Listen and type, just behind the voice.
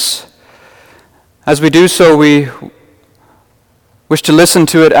As we do so, we wish to listen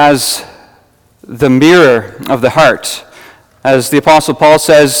to it as the mirror of the heart. As the Apostle Paul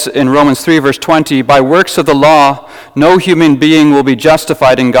says in Romans 3, verse 20, "By works of the law, no human being will be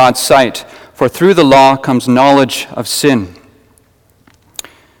justified in God's sight, for through the law comes knowledge of sin."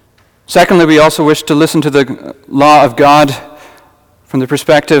 Secondly, we also wish to listen to the law of God from the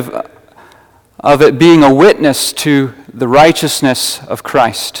perspective of it being a witness to the righteousness of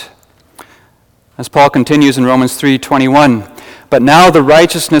Christ. As Paul continues in Romans 3:21, "But now the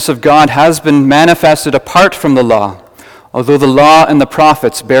righteousness of God has been manifested apart from the law, although the law and the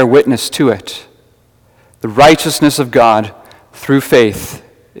prophets bear witness to it. The righteousness of God through faith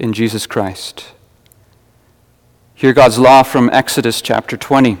in Jesus Christ." Hear God's law from Exodus chapter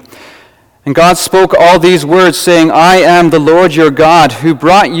 20. "And God spoke all these words, saying, I am the Lord your God, who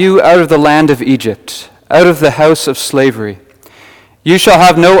brought you out of the land of Egypt, out of the house of slavery. You shall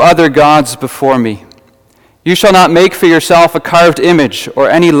have no other gods before me. You shall not make for yourself a carved image or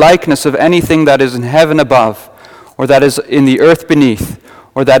any likeness of anything that is in heaven above, or that is in the earth beneath,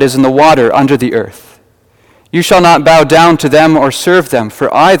 or that is in the water under the earth. You shall not bow down to them or serve them,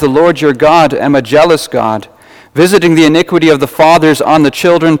 for I, the Lord your God, am a jealous God, visiting the iniquity of the fathers on the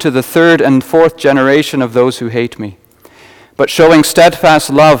children to the third and fourth generation of those who hate me, but showing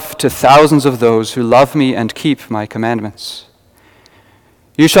steadfast love to thousands of those who love me and keep my commandments.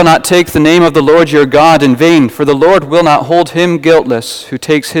 You shall not take the name of the Lord your God in vain, for the Lord will not hold him guiltless who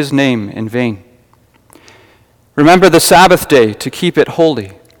takes his name in vain. Remember the Sabbath day to keep it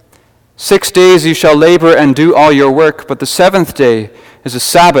holy. 6 days you shall labor and do all your work, but the seventh day is a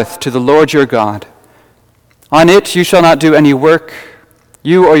Sabbath to the Lord your God. On it you shall not do any work,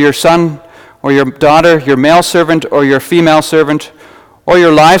 you or your son or your daughter, your male servant or your female servant, or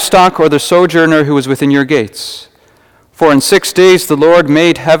your livestock or the sojourner who is within your gates. For in 6 days the Lord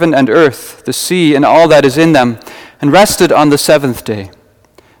made heaven and earth, the sea and all that is in them, and rested on the seventh day.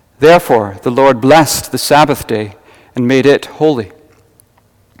 Therefore the Lord blessed the Sabbath day and made it holy.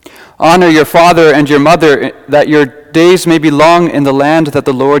 Honor your father and your mother, that your days may be long in the land that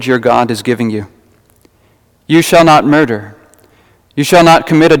the Lord your God is giving you. You shall not murder. You shall not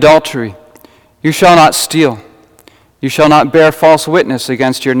commit adultery. You shall not steal. You shall not bear false witness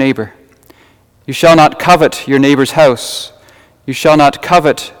against your neighbor. You shall not covet your neighbor's house. You shall not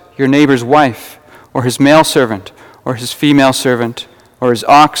covet your neighbor's wife, or his male servant, or his female servant, or his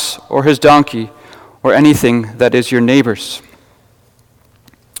ox, or his donkey, or anything that is your neighbor's."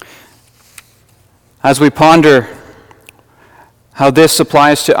 As we ponder how this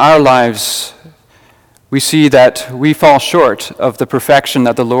applies to our lives, we see that we fall short of the perfection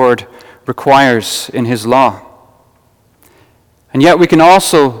that the Lord requires in his law. And yet we can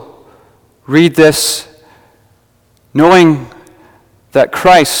also read this knowing that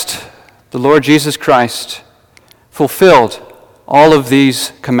Christ, the Lord Jesus Christ, fulfilled all of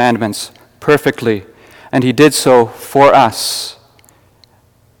these commandments perfectly, and he did so for us.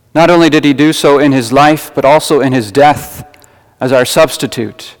 Not only did he do so in his life, but also in his death as our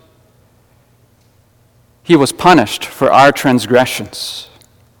substitute. He was punished for our transgressions.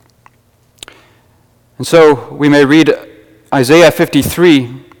 And so we may read Isaiah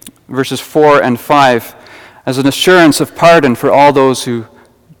 53, verses 4 and 5, as an assurance of pardon for all those who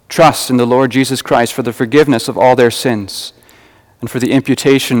trust in the Lord Jesus Christ for the forgiveness of all their sins and for the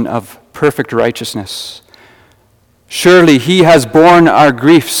imputation of perfect righteousness. "Surely he has borne our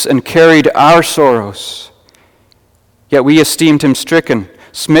griefs and carried our sorrows. Yet we esteemed him stricken,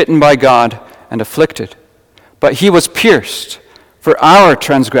 smitten by God, and afflicted. But he was pierced for our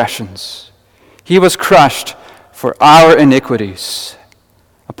transgressions. He was crushed for our iniquities.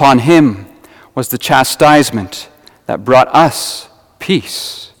 Upon him was the chastisement that brought us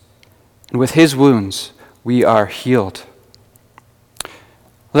peace, and with his wounds we are healed."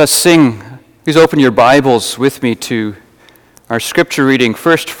 Let's sing. Please open your Bibles with me to our scripture reading,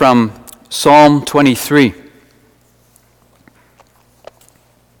 first from Psalm 23.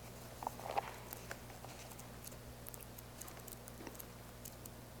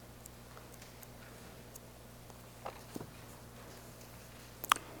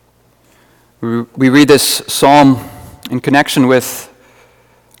 We read this psalm in connection with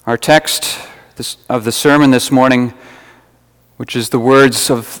our text of the sermon this morning, which is the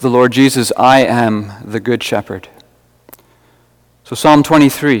words of the Lord Jesus, "I am the good shepherd." So Psalm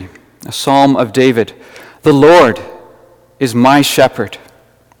 23, a psalm of David. "The Lord is my shepherd.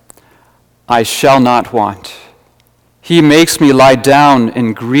 I shall not want. He makes me lie down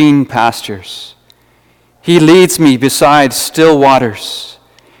in green pastures. He leads me beside still waters.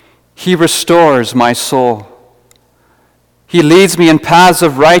 He restores my soul. He leads me in paths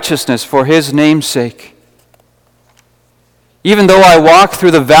of righteousness for his name's sake. Even though I walk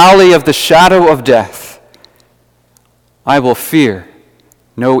through the valley of the shadow of death, I will fear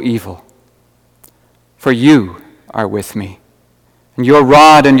no evil. For you are with me, and your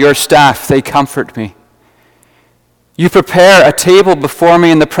rod and your staff, they comfort me. You prepare a table before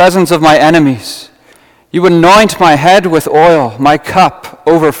me in the presence of my enemies. You anoint my head with oil, my cup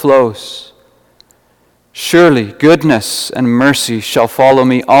overflows. Surely goodness and mercy shall follow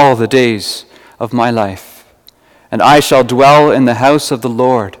me all the days of my life, and I shall dwell in the house of the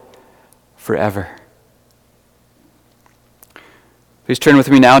Lord forever. Please turn with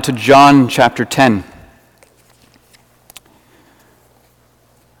me now to John chapter 10.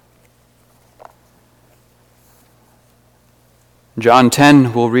 John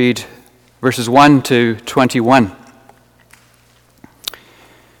 10, we'll read verses 1 to 21.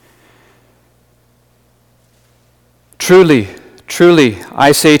 Truly, truly,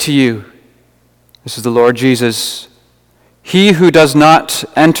 I say to you, this is the Lord Jesus, he who does not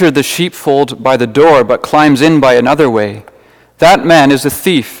enter the sheepfold by the door, but climbs in by another way, that man is a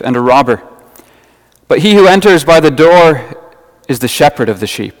thief and a robber. But he who enters by the door is the shepherd of the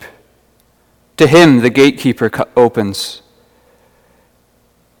sheep. To him the gatekeeper opens.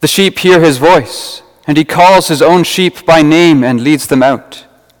 The sheep hear his voice, and he calls his own sheep by name and leads them out.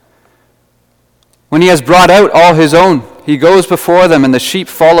 When he has brought out all his own, he goes before them, and the sheep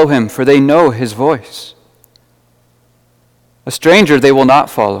follow him, for they know his voice. A stranger they will not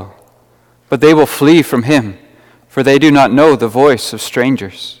follow, but they will flee from him, for they do not know the voice of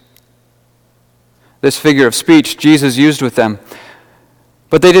strangers. This figure of speech Jesus used with them,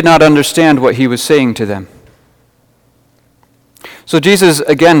 but they did not understand what he was saying to them. So Jesus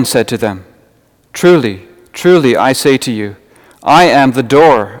again said to them, Truly, truly, I say to you, I am the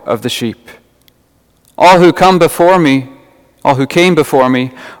door of the sheep. All who came before me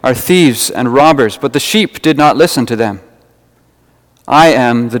are thieves and robbers, but the sheep did not listen to them. I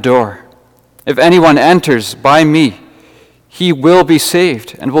am the door. If anyone enters by me, he will be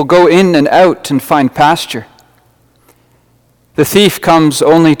saved and will go in and out and find pasture. The thief comes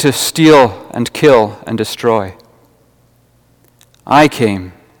only to steal and kill and destroy. I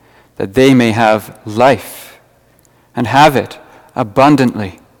came that they may have life and have it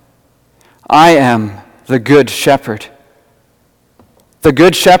abundantly. I am the good shepherd. The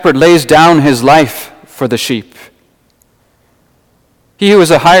good shepherd lays down his life for the sheep. He who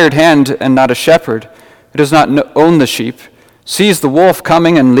is a hired hand and not a shepherd, who does not own the sheep, sees the wolf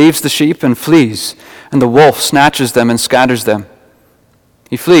coming and leaves the sheep and flees, and the wolf snatches them and scatters them.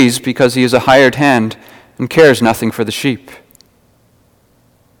 He flees because he is a hired hand and cares nothing for the sheep.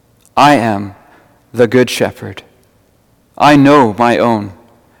 I am the good shepherd. I know my own,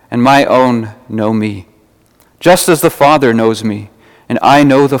 and my own know me, just as the Father knows me, and I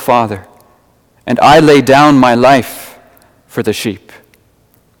know the Father, and I lay down my life for the sheep.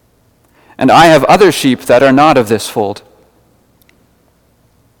 And I have other sheep that are not of this fold.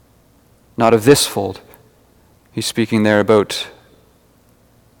 Not of this fold. He's speaking there about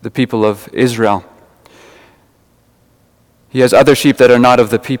the people of Israel. He has other sheep that are not of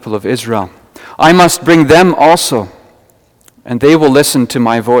the people of Israel. I must bring them also, and they will listen to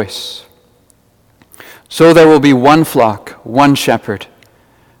my voice. So there will be one flock, one shepherd.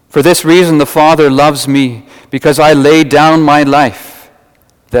 For this reason the Father loves me, because I lay down my life,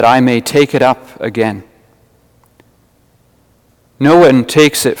 that I may take it up again. No one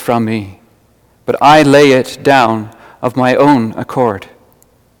takes it from me, but I lay it down of my own accord.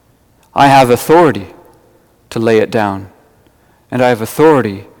 I have authority to lay it down, and I have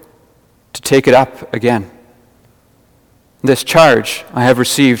authority to take it up again. This charge I have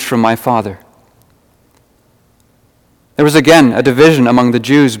received from my Father. There was again a division among the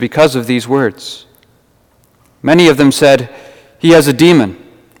Jews because of these words. Many of them said, He has a demon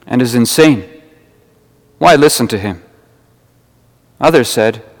and is insane. Why listen to him? Others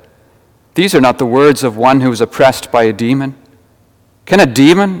said, These are not the words of one who is oppressed by a demon. Can a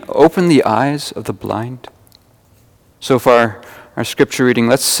demon open the eyes of the blind? So far, our scripture reading.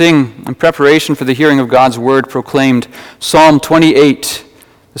 Let's sing in preparation for the hearing of God's word proclaimed. Psalm 28,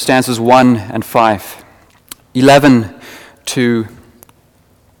 the stanzas 1 and 5. 11 to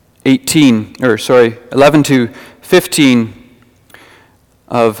 15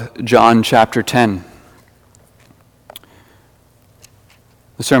 of John chapter 10.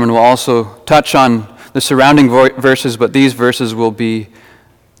 The sermon will also touch on the surrounding verses, but these verses will be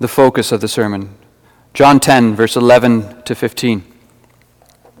the focus of the sermon. John 10, verse 11 to 15.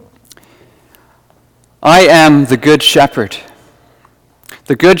 I am the good shepherd.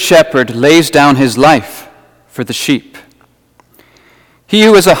 The good shepherd lays down his life for the sheep. He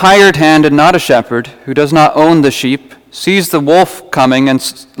who is a hired hand and not a shepherd, who does not own the sheep, sees the wolf coming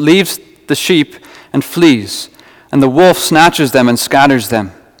and leaves the sheep and flees, and the wolf snatches them and scatters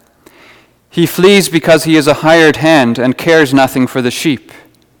them. He flees because he is a hired hand and cares nothing for the sheep.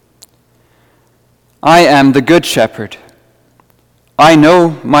 I am the good shepherd. I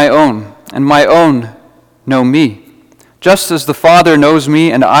know my own, and my own know me, just as the Father knows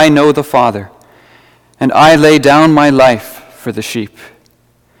me, and I know the Father, and I lay down my life for the sheep.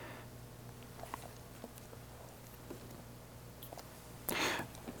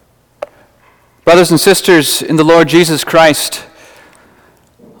 Brothers and sisters in the Lord Jesus Christ,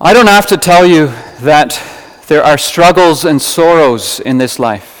 I don't have to tell you that there are struggles and sorrows in this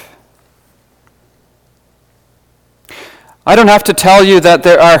life. I don't have to tell you that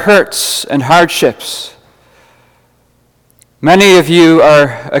there are hurts and hardships. Many of you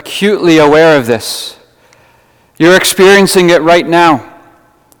are acutely aware of this. You're experiencing it right now,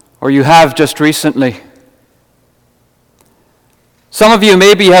 or you have just recently. Some of you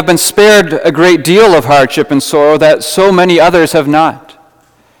maybe have been spared a great deal of hardship and sorrow that so many others have not.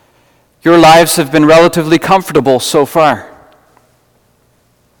 Your lives have been relatively comfortable so far.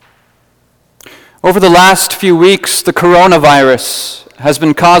 Over the last few weeks, the coronavirus has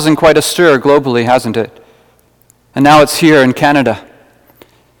been causing quite a stir globally, hasn't it? And now it's here in Canada.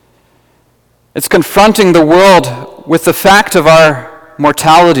 It's confronting the world with the fact of our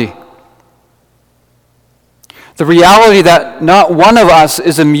mortality. The reality that not one of us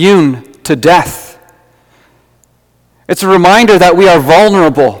is immune to death. It's a reminder that we are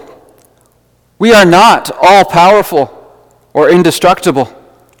vulnerable. We are not all-powerful or indestructible.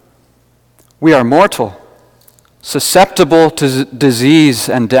 We are mortal, susceptible to disease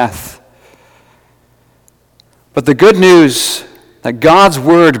and death. But the good news that God's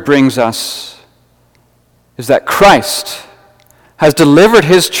Word brings us is that Christ has delivered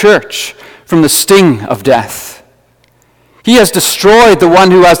His church from the sting of death. He has destroyed the one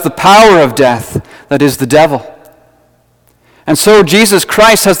who has the power of death, that is the devil. And so Jesus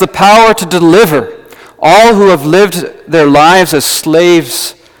Christ has the power to deliver all who have lived their lives as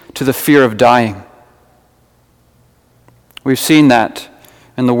slaves to the fear of dying. We've seen that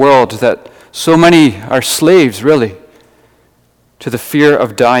in the world, that so many are slaves, really, to the fear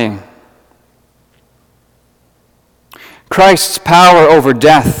of dying. Christ's power over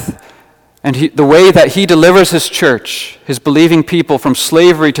death and the way that He delivers His church, His believing people, from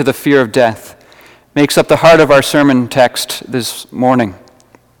slavery to the fear of death, makes up the heart of our sermon text this morning.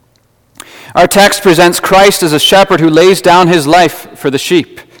 Our text presents Christ as a shepherd who lays down His life for the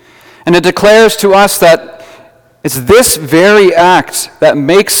sheep. And it declares to us that it's this very act that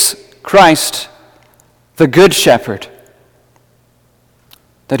makes Christ the good shepherd,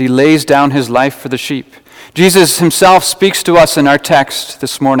 that He lays down His life for the sheep. Jesus Himself speaks to us in our text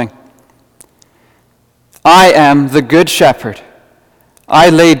this morning. I am the good shepherd.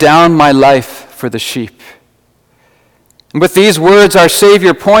 I lay down my life for the sheep. And with these words, our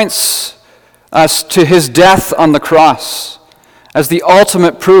Savior points us to His death on the cross as the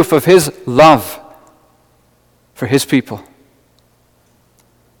ultimate proof of His love for His people.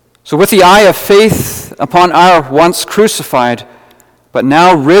 So with the eye of faith upon our once crucified, but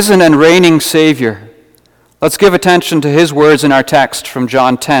now risen and reigning Savior, let's give attention to His words in our text from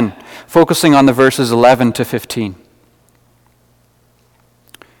John 10, focusing on the verses 11 to 15.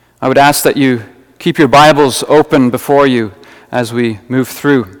 I would ask that you keep your Bibles open before you as we move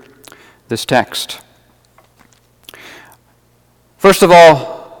through this text. First of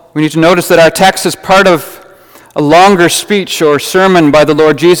all, we need to notice that our text is part of a longer speech or sermon by the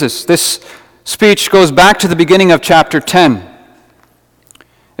Lord Jesus. This speech goes back to the beginning of chapter 10.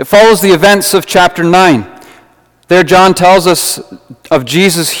 It follows the events of chapter 9. There John tells us of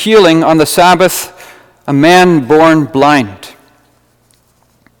Jesus healing on the Sabbath a man born blind.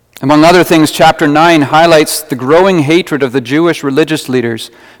 Among other things, chapter 9 highlights the growing hatred of the Jewish religious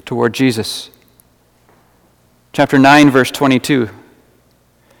leaders toward Jesus. Chapter 9, verse 22.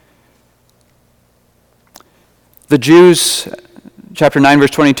 The Jews, chapter 9,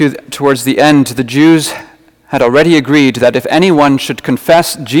 verse 22, towards the end, the Jews had already agreed that if anyone should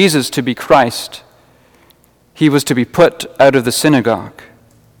confess Jesus to be Christ, he was to be put out of the synagogue.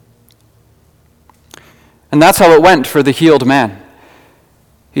 And that's how it went for the healed man.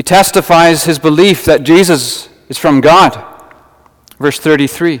 He testifies his belief that Jesus is from God. Verse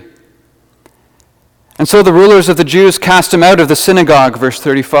 33. And so the rulers of the Jews cast him out of the synagogue, verse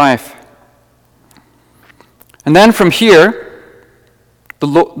 35. And then from here,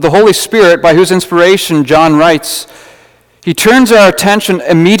 the Holy Spirit, by whose inspiration John writes, he turns our attention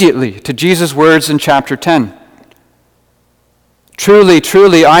immediately to Jesus' words in chapter 10. Truly,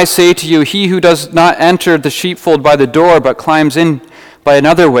 truly, I say to you, he who does not enter the sheepfold by the door, but climbs in by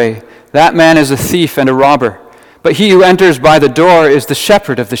another way, that man is a thief and a robber. But he who enters by the door is the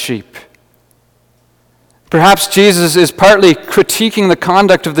shepherd of the sheep. Perhaps Jesus is partly critiquing the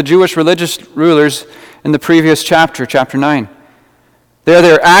conduct of the Jewish religious rulers in the previous chapter, chapter 9. There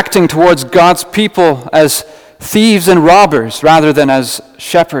they're acting towards God's people as thieves and robbers rather than as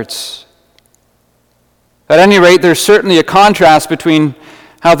shepherds. At any rate, there's certainly a contrast between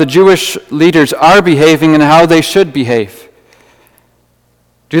how the Jewish leaders are behaving and how they should behave.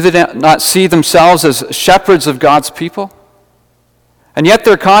 Do they not see themselves as shepherds of God's people? And yet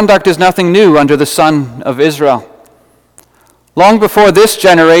their conduct is nothing new under the sun of Israel. Long before this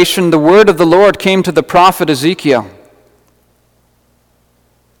generation, the word of the Lord came to the prophet Ezekiel.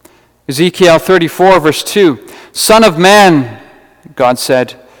 Ezekiel 34, verse 2, Son of man, God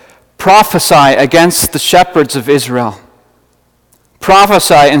said, prophesy against the shepherds of Israel.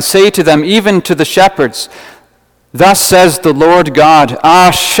 Prophesy and say to them, even to the shepherds, thus says the Lord God,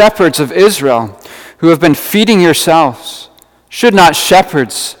 shepherds of Israel, who have been feeding yourselves, should not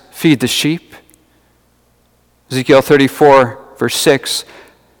shepherds feed the sheep? Ezekiel 34, verse 6,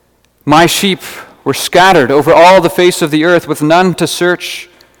 my sheep were scattered over all the face of the earth with none to search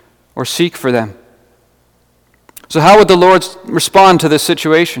or seek for them. So how would the Lord respond to this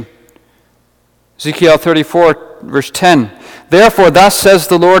situation? Ezekiel 34, verse 10, therefore thus says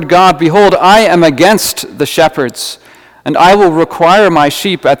the Lord God, behold, I am against the shepherds, and I will require my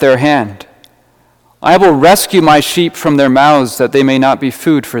sheep at their hand. I will rescue my sheep from their mouths, that they may not be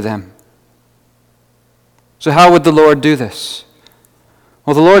food for them. So how would the Lord do this?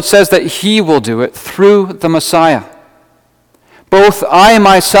 Well, the Lord says that he will do it through the Messiah. Both I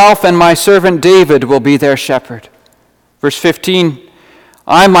myself and my servant David will be their shepherd. Verse 15,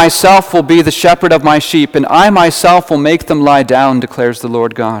 I myself will be the shepherd of my sheep, and I myself will make them lie down, declares the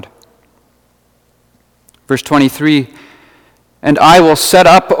Lord God. Verse 23, and I will set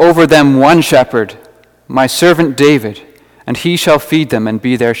up over them one shepherd, my servant David, and he shall feed them and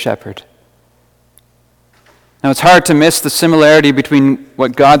be their shepherd. Now it's hard to miss the similarity between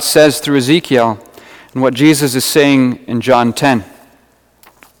what God says through Ezekiel and what Jesus is saying in John 10.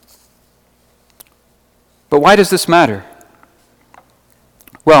 But why does this matter?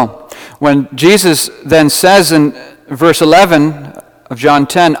 Well, when Jesus then says in verse 11 of John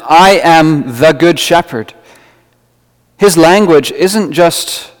 10, I am the good shepherd, his language isn't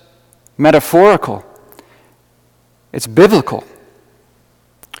just metaphorical, it's biblical.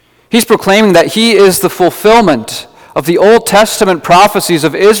 He's proclaiming that he is the fulfillment of the Old Testament prophecies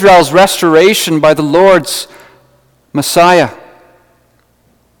of Israel's restoration by the Lord's Messiah.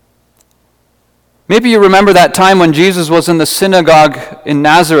 Maybe you remember that time when Jesus was in the synagogue in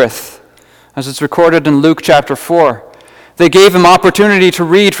Nazareth, as it's recorded in Luke chapter 4. They gave him opportunity to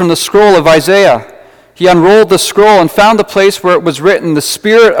read from the scroll of Isaiah. He unrolled the scroll and found the place where it was written, the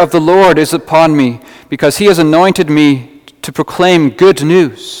Spirit of the Lord is upon me, because he has anointed me to proclaim good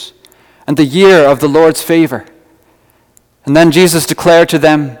news and the year of the Lord's favor. And then Jesus declared to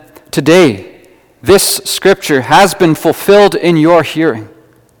them, today, this scripture has been fulfilled in your hearing.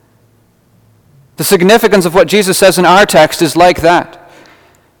 The significance of what Jesus says in our text is like that.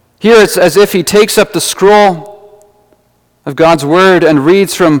 Here it's as if he takes up the scroll of God's word and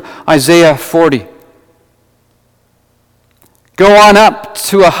reads from Isaiah 40. Go on up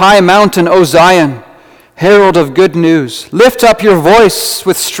to a high mountain, O Zion, herald of good news. Lift up your voice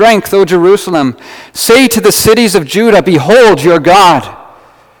with strength, O Jerusalem. Say to the cities of Judah, behold your God.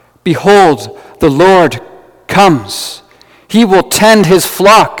 Behold, the Lord comes. He will tend his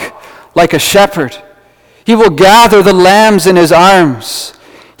flock like a shepherd. He will gather the lambs in his arms.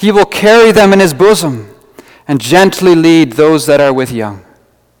 He will carry them in his bosom and gently lead those that are with young. And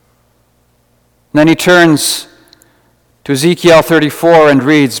then he turns to Ezekiel 34 and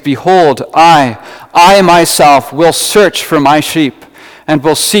reads, behold, I myself will search for my sheep and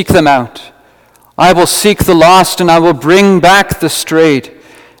will seek them out. I will seek the lost and I will bring back the strayed.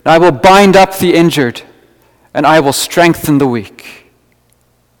 And I will bind up the injured and I will strengthen the weak.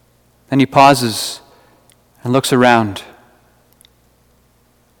 Then he pauses and looks around.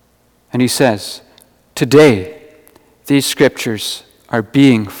 And he says, today these scriptures are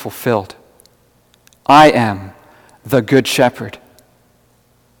being fulfilled. I am the good shepherd.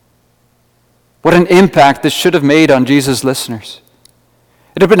 What an impact this should have made on Jesus' listeners.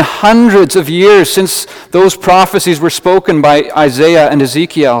 It had been hundreds of years since those prophecies were spoken by Isaiah and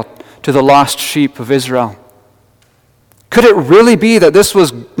Ezekiel to the lost sheep of Israel. Could it really be that this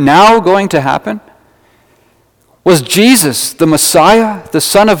was now going to happen? Was Jesus, the Messiah, the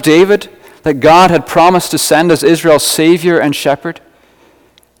Son of David, that God had promised to send as Israel's Savior and Shepherd.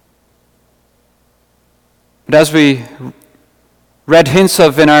 But as we read hints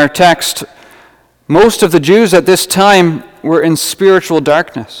of in our text, most of the Jews at this time were in spiritual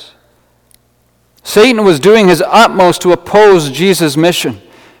darkness. Satan was doing his utmost to oppose Jesus' mission,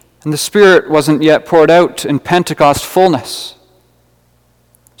 and the Spirit wasn't yet poured out in Pentecost fullness.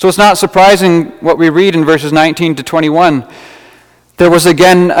 So it's not surprising what we read in verses 19 to 21. There was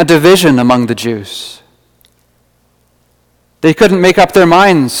again a division among the Jews. They couldn't make up their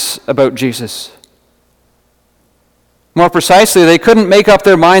minds about Jesus. More precisely, they couldn't make up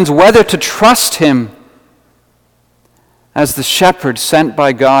their minds whether to trust him as the shepherd sent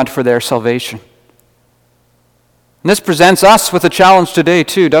by God for their salvation. And this presents us with a challenge today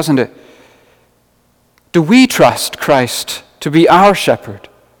too, doesn't it? Do we trust Christ to be our shepherd?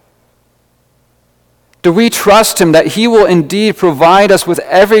 Do we trust him that he will indeed provide us with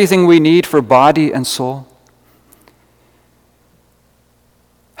everything we need for body and soul?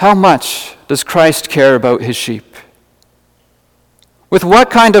 How much does Christ care about his sheep? With what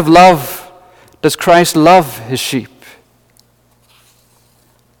kind of love does Christ love his sheep?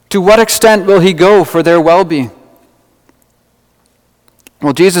 To what extent will he go for their well-being?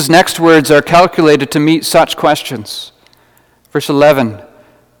 Well, Jesus' next words are calculated to meet such questions. Verse 11,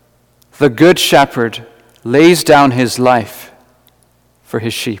 the good shepherd lays down his life for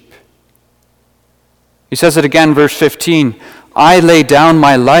his sheep. He says it again, verse 15, I lay down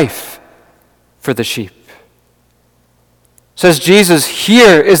my life for the sheep. Says Jesus,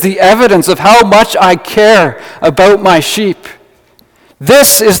 here is the evidence of how much I care about my sheep.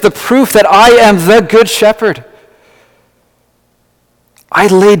 This is the proof that I am the good shepherd. I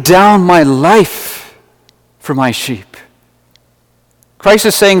lay down my life for my sheep. Christ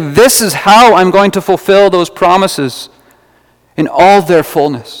is saying, this is how I'm going to fulfill those promises in all their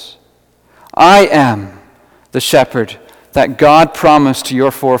fullness. I am the shepherd that God promised to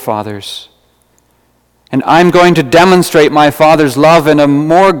your forefathers. And I'm going to demonstrate my Father's love in a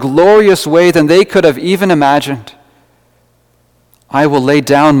more glorious way than they could have even imagined. I will lay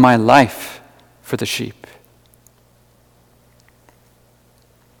down my life for the sheep.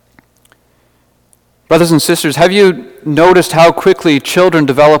 Brothers and sisters, have you noticed how quickly children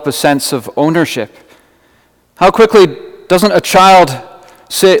develop a sense of ownership? How quickly doesn't a child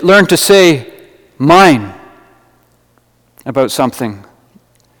learn to say, mine, about something?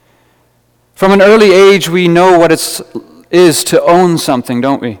 From an early age, we know what it is to own something,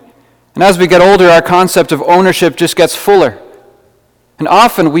 don't we? And as we get older, our concept of ownership just gets fuller. And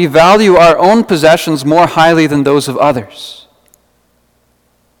often we value our own possessions more highly than those of others.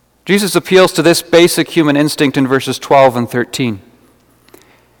 Jesus appeals to this basic human instinct in verses 12 and 13.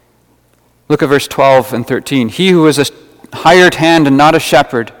 Look at verse 12 and 13. He who is a hired hand and not a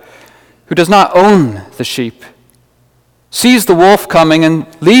shepherd, who does not own the sheep, sees the wolf coming and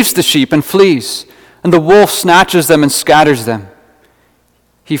leaves the sheep and flees, and the wolf snatches them and scatters them.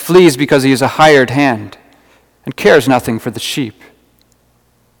 He flees because he is a hired hand and cares nothing for the sheep.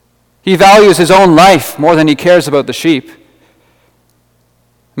 He values his own life more than he cares about the sheep.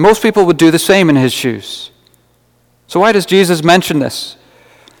 Most people would do the same in his shoes. So why does Jesus mention this?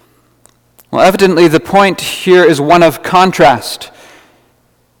 Well, evidently the point here is one of contrast.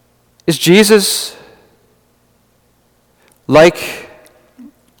 Is Jesus like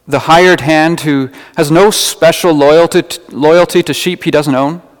the hired hand who has no special loyalty to sheep he doesn't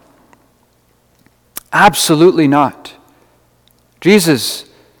own? Absolutely not. Jesus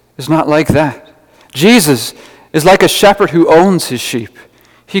is not like that. Jesus is like a shepherd who owns his sheep.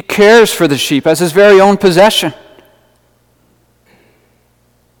 He cares for the sheep as his very own possession.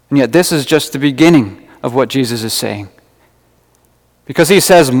 And yet this is just the beginning of what Jesus is saying. Because he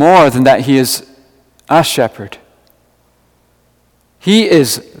says more than that he is a shepherd. He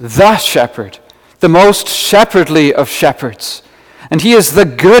is the shepherd, the most shepherdly of shepherds. And he is the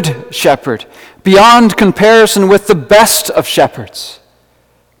good shepherd, beyond comparison with the best of shepherds.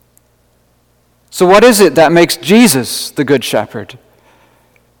 So what is it that makes Jesus the good shepherd?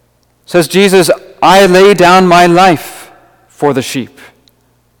 Says Jesus, I lay down my life for the sheep.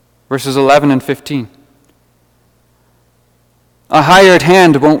 Verses 11 and 15. A hired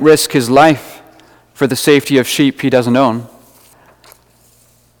hand won't risk his life for the safety of sheep he doesn't own.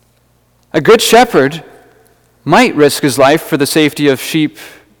 A good shepherd might risk his life for the safety of sheep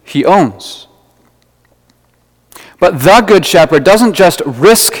he owns. But the good shepherd doesn't just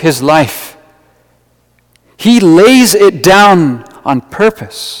risk his life. He lays it down on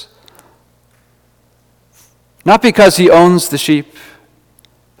purpose. Not because he owns the sheep,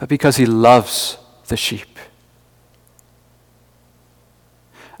 but because he loves the sheep.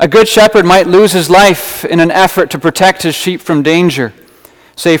 A good shepherd might lose his life in an effort to protect his sheep from danger,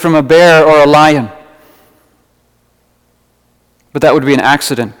 say from a bear or a lion. But that would be an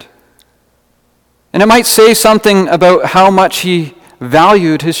accident. And it might say something about how much he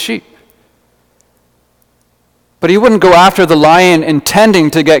valued his sheep. But he wouldn't go after the lion intending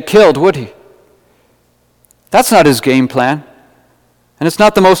to get killed, would he? That's not his game plan. And it's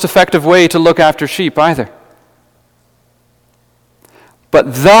not the most effective way to look after sheep either.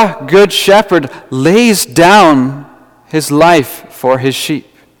 But the good shepherd lays down his life for his sheep.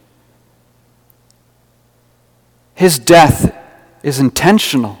 His death is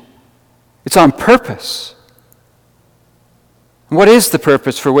intentional. It's on purpose. And what is the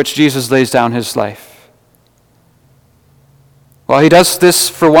purpose for which Jesus lays down his life? Well, he does this,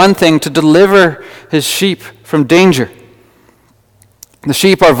 for one thing, to deliver his sheep from danger. The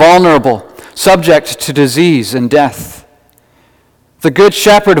sheep are vulnerable, subject to disease and death. The good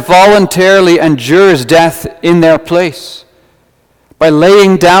shepherd voluntarily endures death in their place. By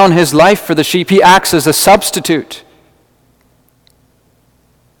laying down his life for the sheep, he acts as a substitute.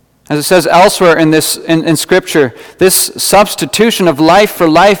 As it says elsewhere in Scripture, this substitution of life for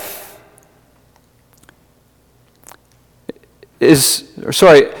life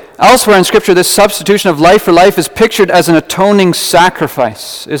elsewhere in Scripture, this substitution of life for life is pictured as an atoning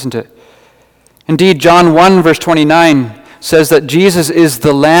sacrifice, isn't it? Indeed, John 1 verse 29 says that Jesus is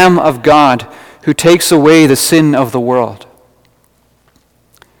the Lamb of God who takes away the sin of the world.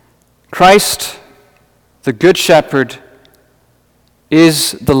 Christ, the Good Shepherd,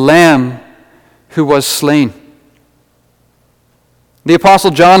 is the Lamb who was slain. The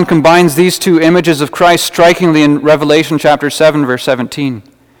Apostle John combines these two images of Christ strikingly in Revelation chapter 7, verse 17.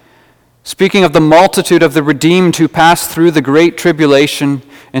 Speaking of the multitude of the redeemed who pass through the great tribulation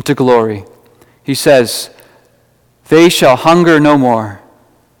into glory, he says, "They shall hunger no more,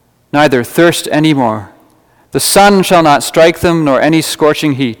 neither thirst any more. The sun shall not strike them, nor any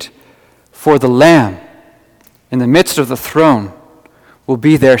scorching heat. For the Lamb in the midst of the throne will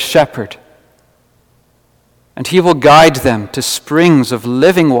be their shepherd, and he will guide them to springs of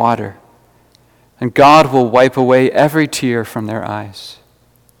living water, and God will wipe away every tear from their eyes."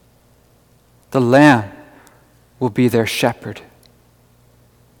 The Lamb will be their shepherd.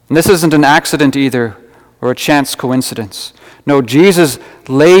 And this isn't an accident either, or a chance coincidence. No, Jesus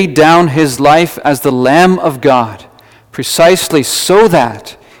laid down his life as the Lamb of God, precisely so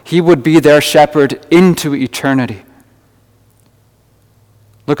that he would be their shepherd into eternity.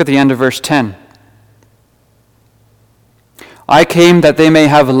 Look at the end of verse 10. "I came that they may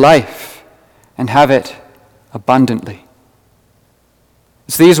have life and have it abundantly."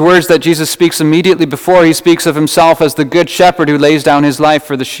 It's these words that Jesus speaks immediately before he speaks of himself as the good shepherd who lays down his life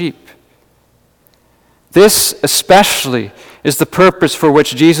for the sheep. This especially is the purpose for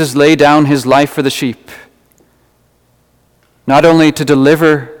which Jesus laid down his life for the sheep. Not only to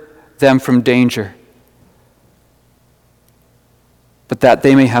deliver them from danger, but that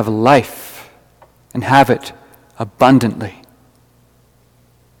they may have life and have it abundantly.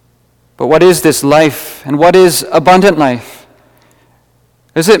 But what is this life, and what is abundant life?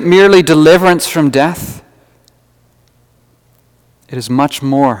 Is it merely deliverance from death? It is much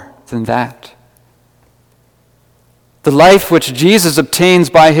more than that. The life which Jesus obtains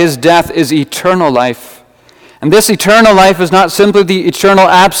by his death is eternal life. And this eternal life is not simply the eternal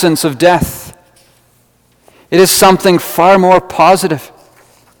absence of death. It is something far more positive.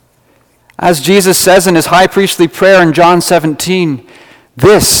 As Jesus says in his high priestly prayer in John 17,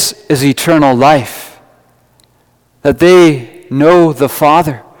 "This is eternal life, that they know the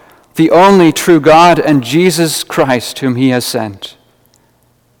Father, the only true God, and Jesus Christ whom he has sent."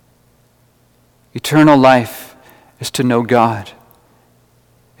 Eternal life is to know God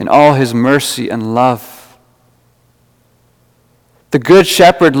in all his mercy and love. The Good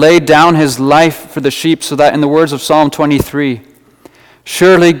Shepherd laid down his life for the sheep so that, in the words of Psalm 23,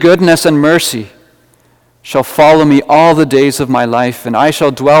 "Surely goodness and mercy shall follow me all the days of my life, and I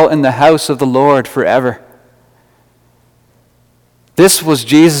shall dwell in the house of the Lord forever." This was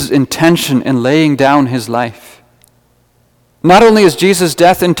Jesus' intention in laying down his life. Not only is Jesus'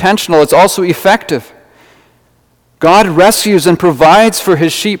 death intentional, it's also effective. God rescues and provides for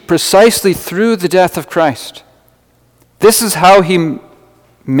his sheep precisely through the death of Christ. This is how he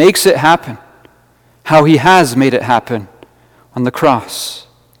makes it happen, how he has made it happen on the cross.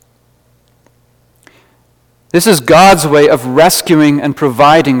 This is God's way of rescuing and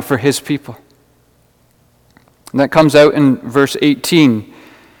providing for his people. And that comes out in verse 18.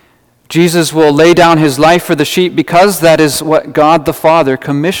 Jesus will lay down his life for the sheep because that is what God the Father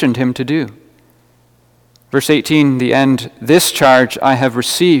commissioned him to do. Verse 18, the end, this charge I have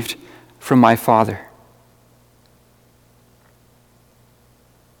received from my Father.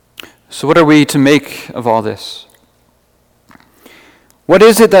 So what are we to make of all this? What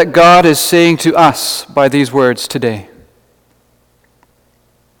is it that God is saying to us by these words today?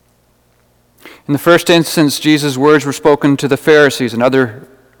 In the first instance, Jesus' words were spoken to the Pharisees and other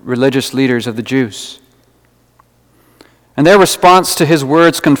religious leaders of the Jews. And their response to his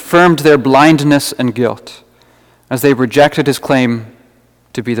words confirmed their blindness and guilt as they rejected his claim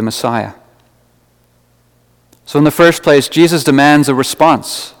to be the Messiah. So in the first place, Jesus demands a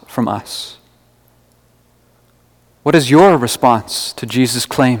response from us. What is your response to Jesus'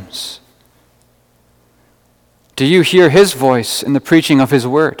 claims? Do you hear his voice in the preaching of his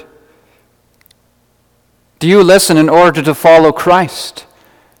word? Do you listen in order to follow Christ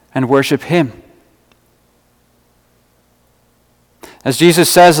and worship him? As Jesus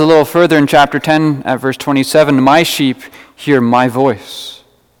says a little further in chapter 10 at verse 27, my sheep hear my voice,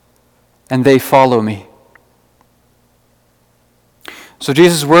 and they follow me. So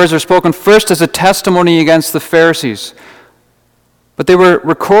Jesus' words are spoken first as a testimony against the Pharisees, but they were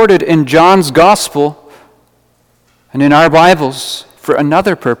recorded in John's gospel and in our Bibles for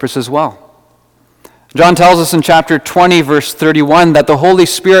another purpose as well. John tells us in chapter 20, verse 31, that the Holy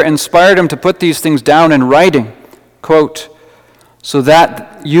Spirit inspired him to put these things down in writing, quote, so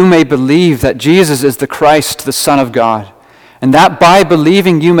that you may believe that Jesus is the Christ, the Son of God, and that by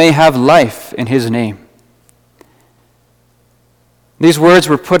believing you may have life in his name. These words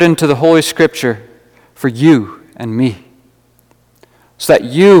were put into the Holy Scripture for you and me, so that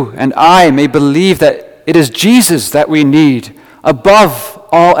you and I may believe that it is Jesus that we need above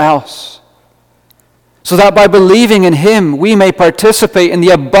all else, so that by believing in him we may participate in the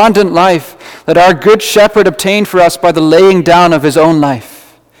abundant life that our good shepherd obtained for us by the laying down of his own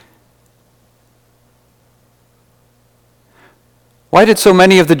life. Why did so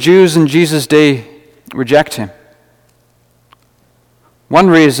many of the Jews in Jesus' day reject him? One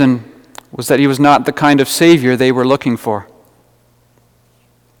reason was that he was not the kind of Savior they were looking for.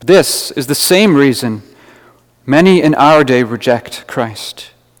 This is the same reason many in our day reject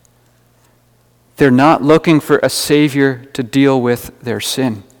Christ. They're not looking for a Savior to deal with their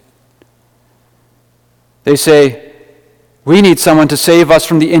sin. They say, we need someone to save us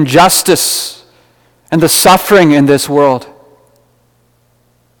from the injustice and the suffering in this world.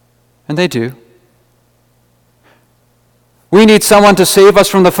 And they do. We need someone to save us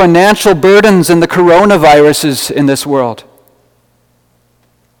from the financial burdens and the coronaviruses in this world.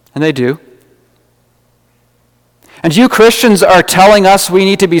 And they do. And you Christians are telling us we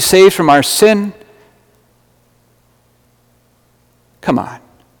need to be saved from our sin? Come on.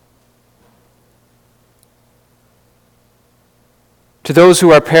 To those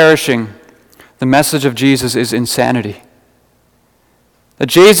who are perishing, the message of Jesus is insanity. That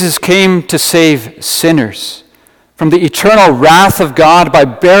Jesus came to save sinners from the eternal wrath of God by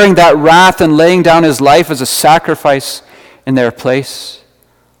bearing that wrath and laying down his life as a sacrifice in their place.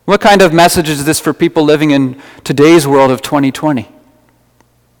 What kind of message is this for people living in today's world of 2020?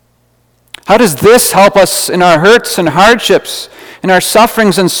 How does this help us in our hurts and hardships, in our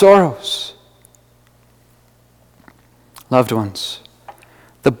sufferings and sorrows? Loved ones,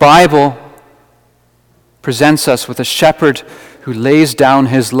 the Bible presents us with a shepherd who lays down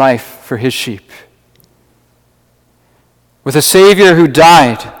his life for his sheep, with a Savior who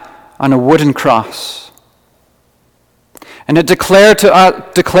died on a wooden cross. And it declares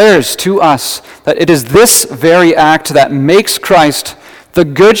to us that it is this very act that makes Christ the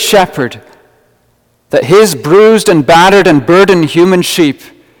good shepherd that his bruised and battered and burdened human sheep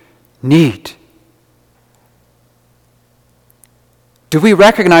need. Do we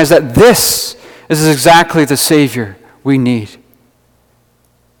recognize that this is exactly the Savior we need?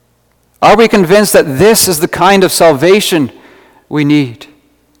 Are we convinced that this is the kind of salvation we need?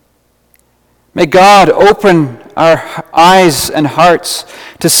 May God open our eyes and hearts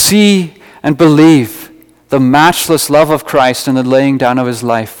to see and believe the matchless love of Christ and the laying down of his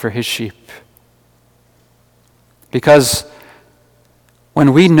life for his sheep. Because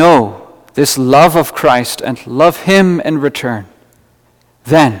when we know this love of Christ and love him in return,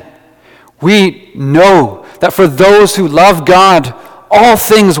 then we know that for those who love God, all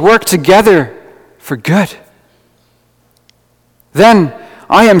things work together for good. Then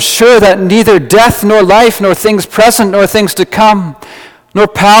I am sure that neither death nor life, nor things present nor things to come, nor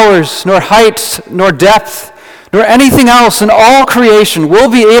powers, nor height, nor depth, nor anything else in all creation will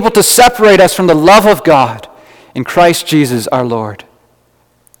be able to separate us from the love of God in Christ Jesus our Lord.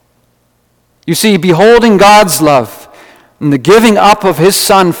 You see, beholding God's love and the giving up of his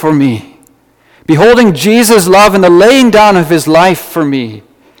Son for me, Beholding Jesus' love and the laying down of his life for me,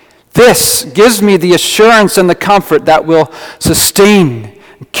 this gives me the assurance and the comfort that will sustain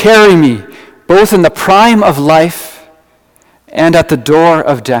and carry me both in the prime of life and at the door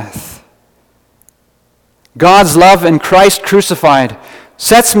of death. God's love in Christ crucified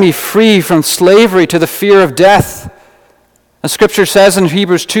sets me free from slavery to the fear of death. As Scripture says in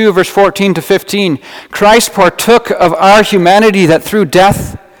Hebrews 2, verse 14 to 15, Christ partook of our humanity that through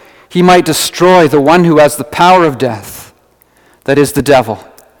death he might destroy the one who has the power of death, that is the devil,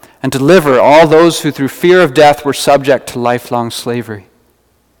 and deliver all those who through fear of death were subject to lifelong slavery.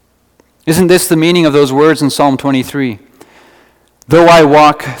 Isn't this the meaning of those words in Psalm 23? Though I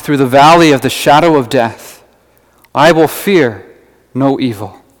walk through the valley of the shadow of death, I will fear no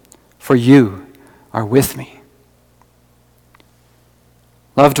evil, for you are with me.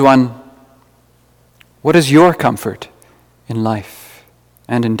 Loved one, what is your comfort in life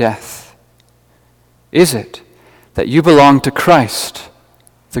and in death? Is it that you belong to Christ,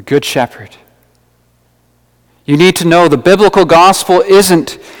 the Good Shepherd? You need to know the biblical gospel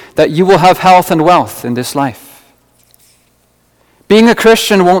isn't that you will have health and wealth in this life. Being a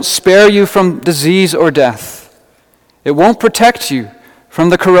Christian won't spare you from disease or death. It won't protect you from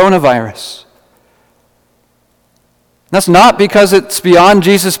the coronavirus. That's not because it's beyond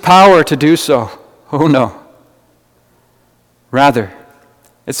Jesus' power to do so. Oh no. Rather,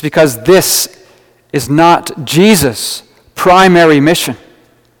 it's because this is not Jesus' primary mission.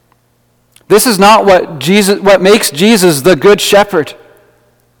 This is not what makes Jesus the Good Shepherd.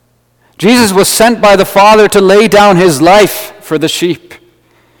 Jesus was sent by the Father to lay down his life for the sheep.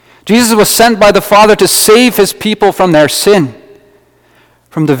 Jesus was sent by the Father to save his people from their sin,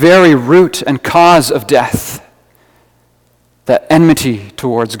 from the very root and cause of death, that enmity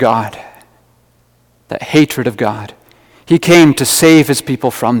towards God, that hatred of God. He came to save his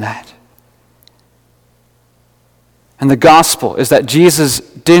people from that. And the gospel is that Jesus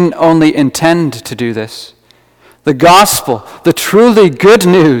didn't only intend to do this. The gospel, the truly good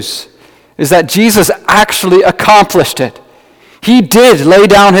news, is that Jesus actually accomplished it. He did lay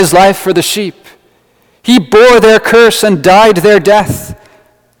down his life for the sheep. He bore their curse and died their death.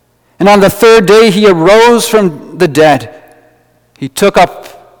 And on the third day he arose from the dead. He took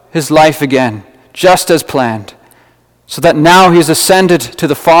up his life again, just as planned, so that now he's ascended to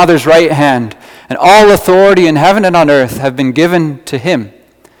the Father's right hand, and all authority in heaven and on earth have been given to him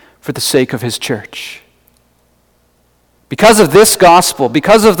for the sake of his church. Because of this gospel,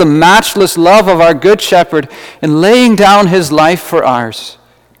 because of the matchless love of our Good Shepherd in laying down his life for ours,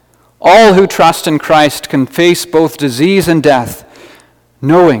 all who trust in Christ can face both disease and death,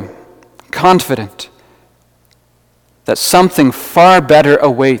 knowing, confident, that something far better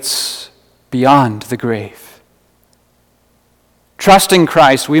awaits beyond the grave. Trusting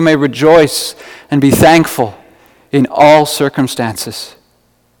Christ, we may rejoice and be thankful in all circumstances.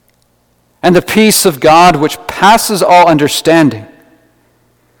 And the peace of God, which passes all understanding,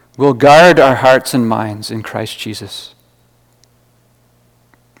 will guard our hearts and minds in Christ Jesus.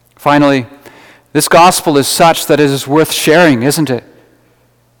 Finally, this gospel is such that it is worth sharing, isn't it?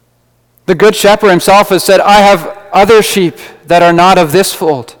 The Good Shepherd himself has said, I have other sheep that are not of this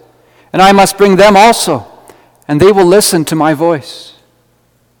fold, and I must bring them also, and they will listen to my voice.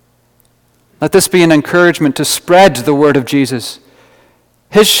 Let this be an encouragement to spread the word of Jesus.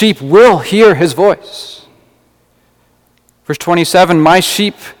 His sheep will hear his voice. Verse 27, my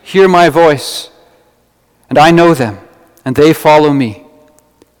sheep hear my voice, and I know them, and they follow me.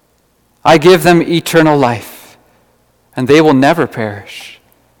 I give them eternal life, and they will never perish,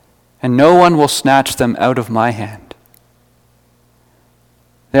 and no one will snatch them out of my hand.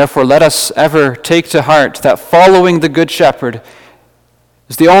 Therefore, let us ever take to heart that following the Good Shepherd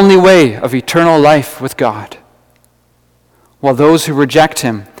is the only way of eternal life with God, while those who reject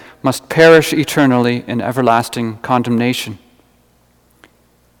him must perish eternally in everlasting condemnation.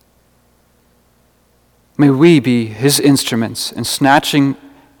 May we be his instruments in snatching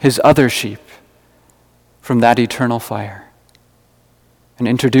his other sheep from that eternal fire and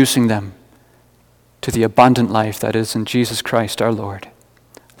introducing them to the abundant life that is in Jesus Christ our Lord.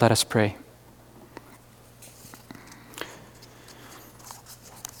 Let us pray.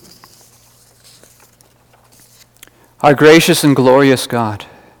 Our gracious and glorious God,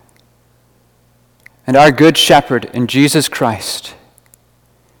 and our Good Shepherd in Jesus Christ,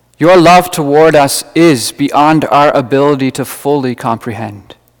 your love toward us is beyond our ability to fully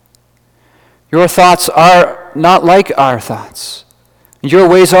comprehend. Your thoughts are not like our thoughts. Your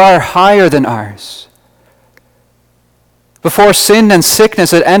ways are higher than ours. Before sin and sickness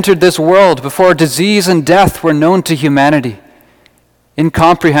had entered this world, before disease and death were known to humanity,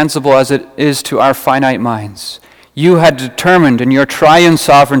 incomprehensible as it is to our finite minds, you had determined in your triune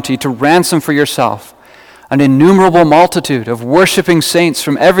sovereignty to ransom for yourself an innumerable multitude of worshiping saints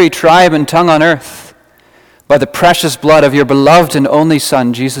from every tribe and tongue on earth by the precious blood of your beloved and only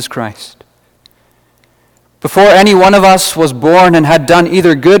Son, Jesus Christ. Before any one of us was born and had done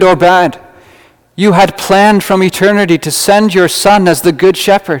either good or bad, you had planned from eternity to send your Son as the Good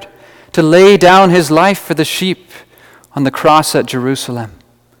Shepherd to lay down his life for the sheep on the cross at Jerusalem,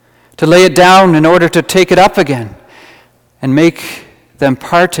 to lay it down in order to take it up again and make them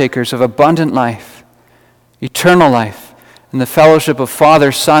partakers of abundant life, eternal life, in the fellowship of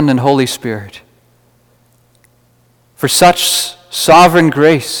Father, Son, and Holy Spirit. For such sovereign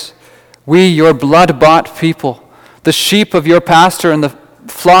grace, we, your blood-bought people, the sheep of your pastor and the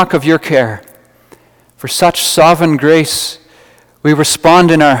flock of your care, for such sovereign grace, we respond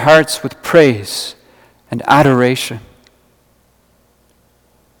in our hearts with praise and adoration.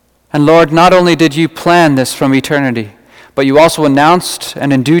 And Lord, not only did you plan this from eternity, but you also announced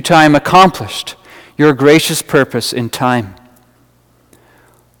and in due time accomplished your gracious purpose in time.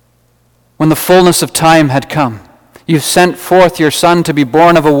 When the fullness of time had come, you sent forth your Son to be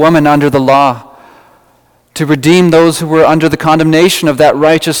born of a woman under the law, to redeem those who were under the condemnation of that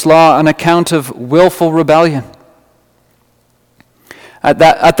righteous law on account of willful rebellion.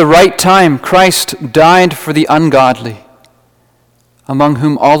 At the right time, Christ died for the ungodly, among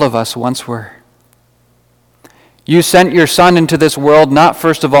whom all of us once were. You sent your Son into this world not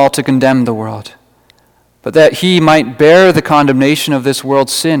first of all to condemn the world, but that he might bear the condemnation of this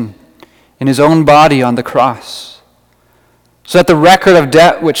world's sin in his own body on the cross, so that the record of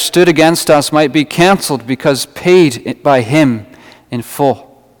debt which stood against us might be canceled because paid by him in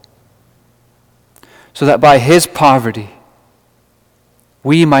full, so that by his poverty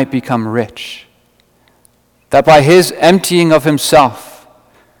we might become rich, that by his emptying of himself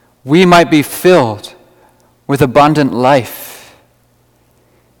we might be filled with abundant life.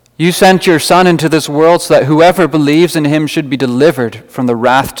 You sent your Son into this world so that whoever believes in him should be delivered from the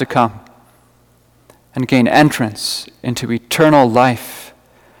wrath to come and gain entrance into eternal life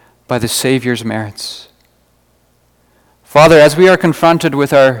by the Savior's merits. Father, as we are confronted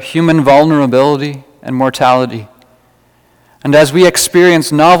with our human vulnerability and mortality, and as we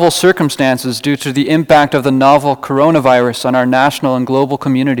experience novel circumstances due to the impact of the novel coronavirus on our national and global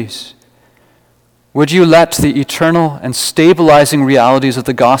communities, would you let the eternal and stabilizing realities of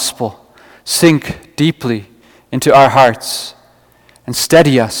the gospel sink deeply into our hearts and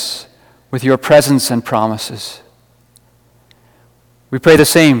steady us with your presence and promises? We pray the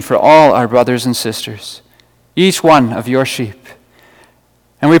same for all our brothers and sisters, each one of your sheep.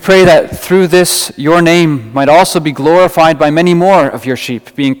 And we pray that through this, your name might also be glorified by many more of your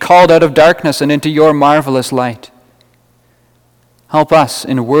sheep, being called out of darkness and into your marvelous light. Help us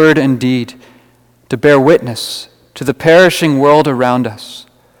in word and deed to bear witness to the perishing world around us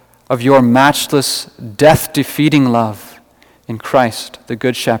of your matchless, death-defeating love in Christ, the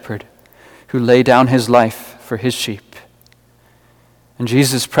Good Shepherd, who laid down his life for his sheep. In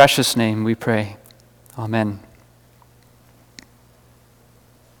Jesus' precious name we pray. Amen.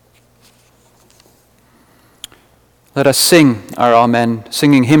 Let us sing our Amen,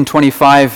 singing hymn 25,